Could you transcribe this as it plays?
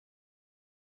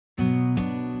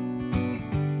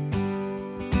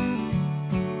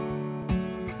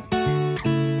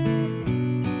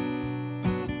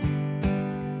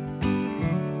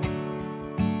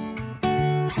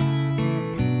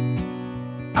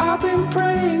I've been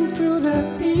praying through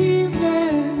the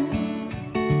evening.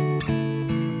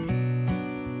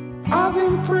 I've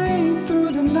been praying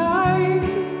through the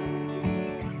night,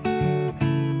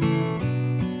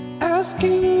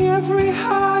 asking every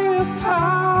higher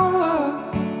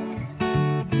power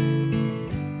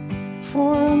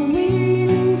for a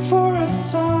meaning, for a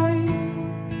sign,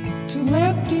 to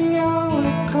let the hour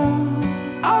come.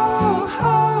 Oh,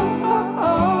 oh, oh,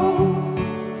 oh.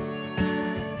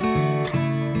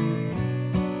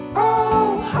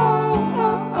 Oh, oh,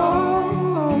 oh,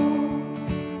 oh.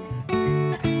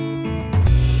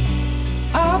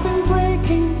 I've been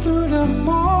breaking through the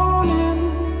morning.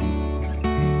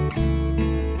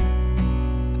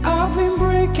 I've been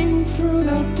breaking through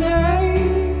the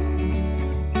day.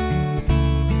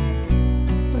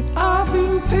 But I've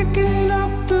been picking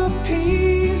up the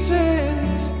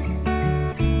pieces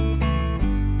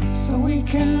so we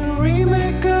can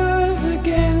remake us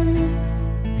again.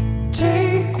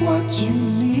 Take what you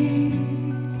need.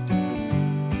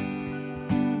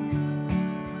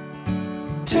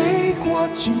 Take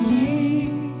what you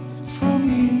need from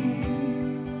me.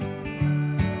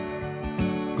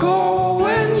 Go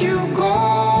when you go.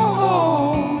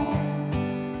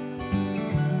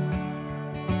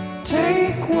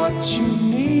 Take what you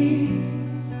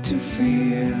need to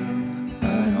feel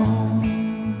at home.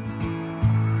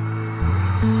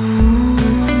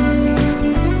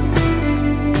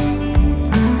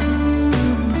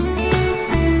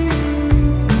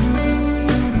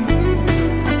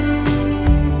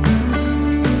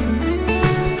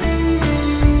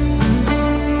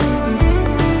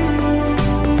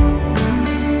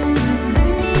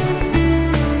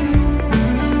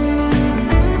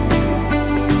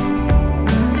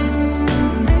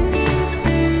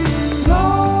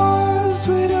 Lost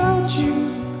without you,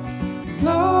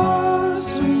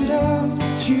 lost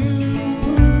without you,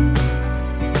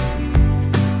 lost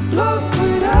without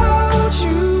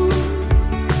you,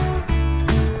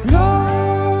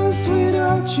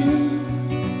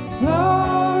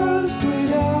 lost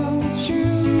without you, lost without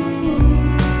you,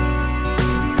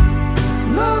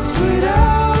 lost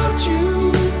without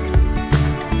you,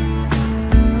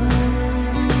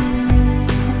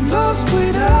 lost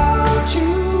without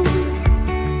you.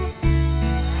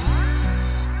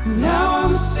 Now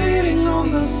I'm sitting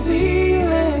on the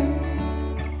ceiling.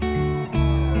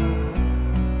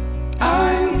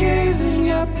 I'm gazing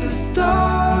at the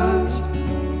stars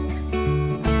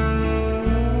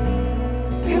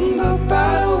in the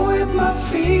battle with my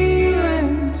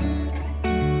feelings.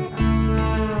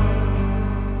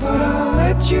 But I'll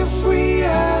let you free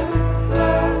at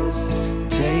last.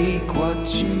 Take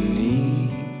what you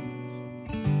need.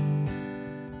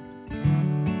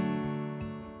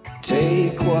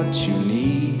 Take what you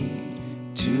need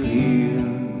to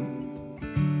heal.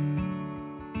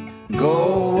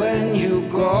 Go when you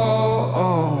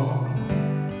go.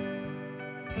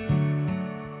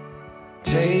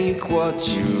 Take what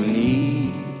you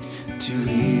need to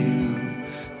heal,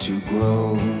 to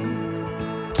grow.